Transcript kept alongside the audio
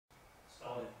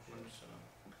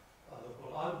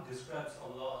describes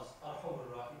Allah as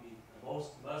Arhamur Rahimin, the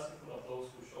most merciful of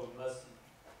those who show mercy.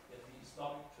 Yet the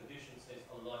Islamic tradition says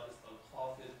Allah is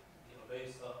Al-Khafid, the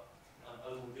eraser, and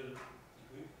Al-Mudil,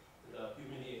 the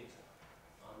humiliator.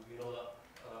 And we know that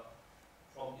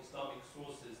from Islamic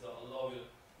sources that Allah will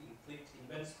inflict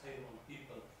immense pain on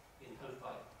people in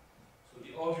hellfire. So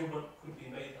the argument could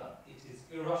be made that it is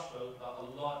irrational that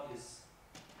Allah is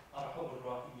Arhamur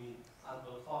Rahimin and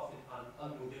Al-Khafid and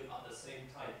Al-Mudil at the same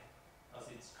time, as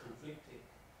it's conflicting.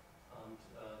 And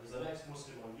there's an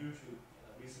ex-Muslim on YouTube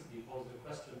recently posed a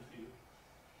question to you.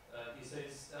 He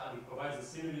says, and he provides a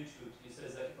similitude, he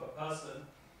says that if a person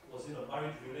was in a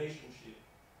marriage relationship,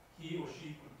 he or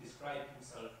she could describe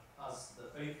himself as the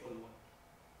faithful one.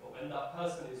 But when that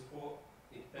person is caught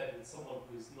in bed with someone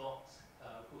who is not,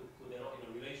 who they're not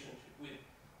in a relationship with,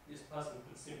 this person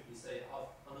could simply say,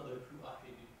 have another two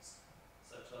attributes,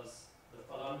 such as the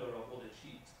philanderer or the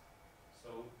cheat.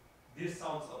 So this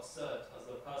sounds absurd, as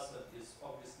the person is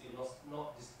obviously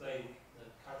not displaying the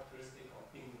characteristic of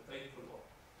being the faithful one.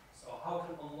 So how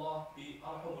can Allah be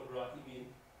Arhamur Rahimin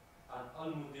and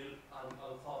Al-Mudil and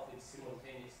Al-Khafid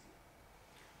simultaneously?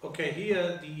 Okay,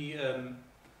 here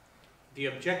the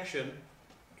objection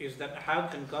is that how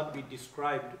can God be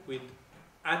described with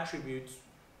attributes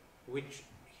which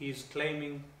he is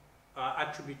claiming are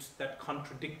attributes that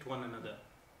contradict one another?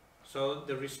 So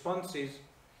the response is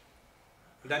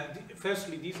that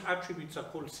firstly, these attributes are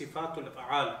called Sifatul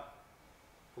Af'al,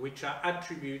 which are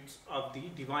attributes of the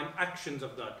divine actions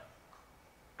of God.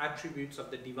 Attributes of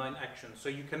the divine actions. So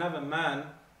you can have a man,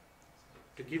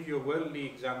 to give you a worldly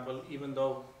example, even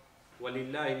though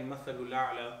Walillahi al-mathalul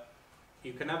a'la,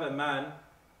 you can have a man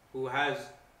who has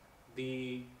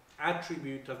the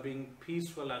attribute of being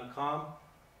peaceful and calm,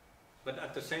 but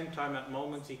at the same time at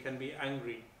moments he can be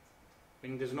angry. I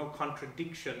mean, there's no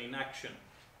contradiction in action,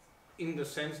 in the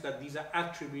sense that these are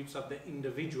attributes of the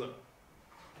individual.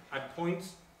 At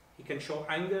points he can show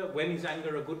anger. When is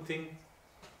anger a good thing?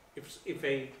 If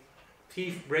a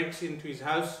thief breaks into his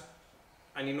house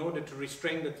and in order to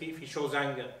restrain the thief he shows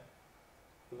anger.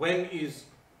 When is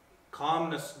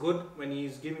calmness good? When he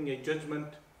is giving a judgment,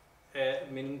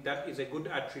 meaning that is a good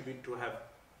attribute to have.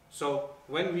 So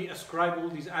when we ascribe all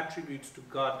these attributes to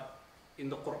God in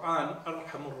the Quran,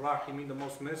 Arhamur Rahimin, the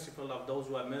most merciful of those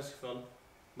who are merciful,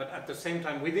 but at the same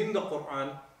time within the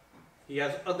Quran he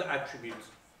has other attributes.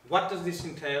 What does this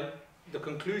entail? The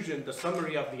conclusion, the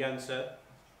summary of the answer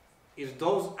is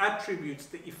those attributes,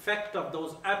 the effect of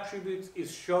those attributes is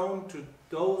shown to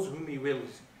those whom he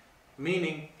wills.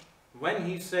 Meaning, when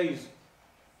he says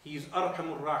he is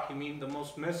Arhamur Rahimin, the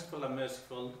most merciful and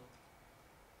merciful,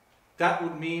 that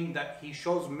would mean that he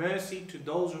shows mercy to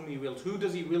those whom he wills. Who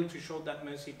does he will to show that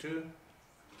mercy to?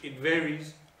 It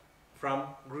varies from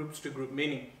groups to group.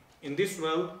 Meaning, in this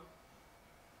world,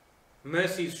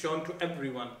 mercy is shown to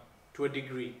everyone to a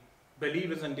degree,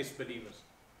 believers and disbelievers.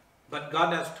 But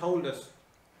God has told us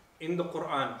in the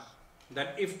Quran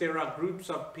that if there are groups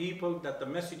of people that the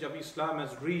message of Islam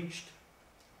has reached,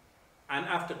 and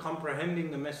after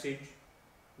comprehending the message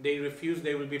they refuse,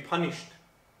 they will be punished.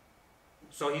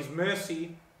 So his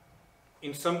mercy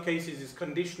in some cases is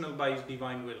conditional by his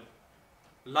divine will.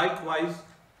 Likewise,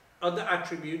 other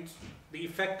attributes, the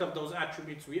effect of those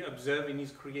attributes we observe in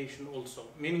his creation also.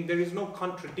 Meaning there is no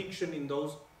contradiction in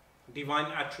those divine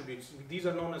attributes. These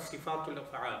are known as Sifatul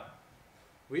Af'al.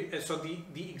 So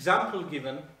the example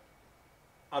given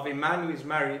of a man who is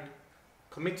married,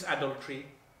 commits adultery,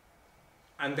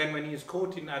 and then when he is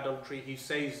caught in adultery, he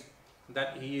says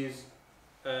that he is,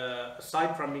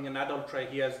 aside from being an adulterer,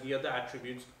 he has the other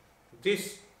attributes.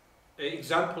 This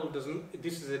example doesn't,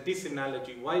 this is a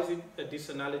disanalogy. Why is it a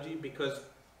disanalogy? Because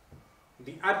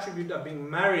the attribute of being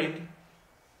married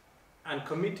and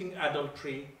committing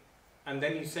adultery, and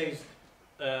then he says,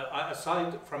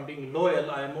 aside from being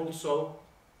loyal, I am also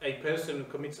a person who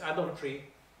commits adultery,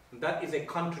 that is a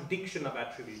contradiction of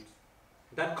attributes.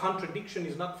 That contradiction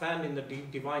is not found in the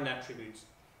divine attributes.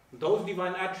 Those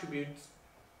divine attributes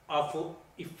are for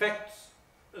effects,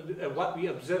 what we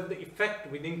observe, the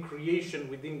effect within creation,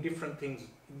 within different things. It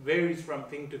varies from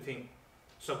thing to thing.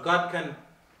 So God can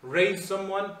raise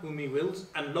someone whom he wills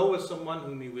and lower someone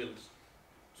whom he wills.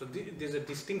 So there's a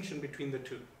distinction between the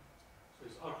two. So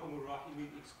is Arhamur Rahimin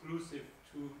exclusive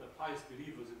to the pious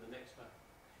believers in the next life?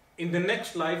 In the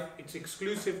next life, it's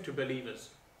exclusive to believers,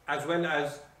 as well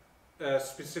as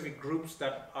specific groups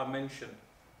that are mentioned.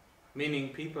 Meaning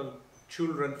people,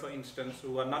 children for instance,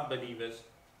 who are not believers,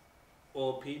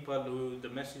 or people who the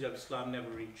message of Islam never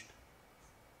reached.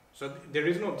 So there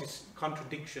is no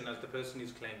contradiction as the person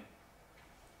is claiming.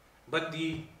 But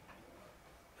the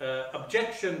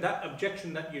objection, that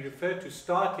objection that you refer to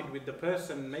started with the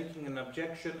person making an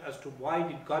objection as to why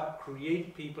did God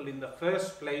create people in the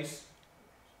first place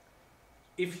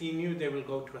if he knew they will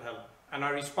go to hell. And I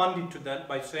responded to that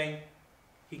by saying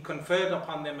he conferred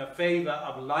upon them a favor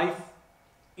of life,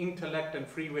 intellect and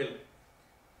free will.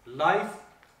 Life,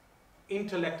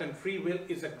 intellect and free will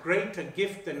is a greater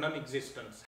gift than non-existence.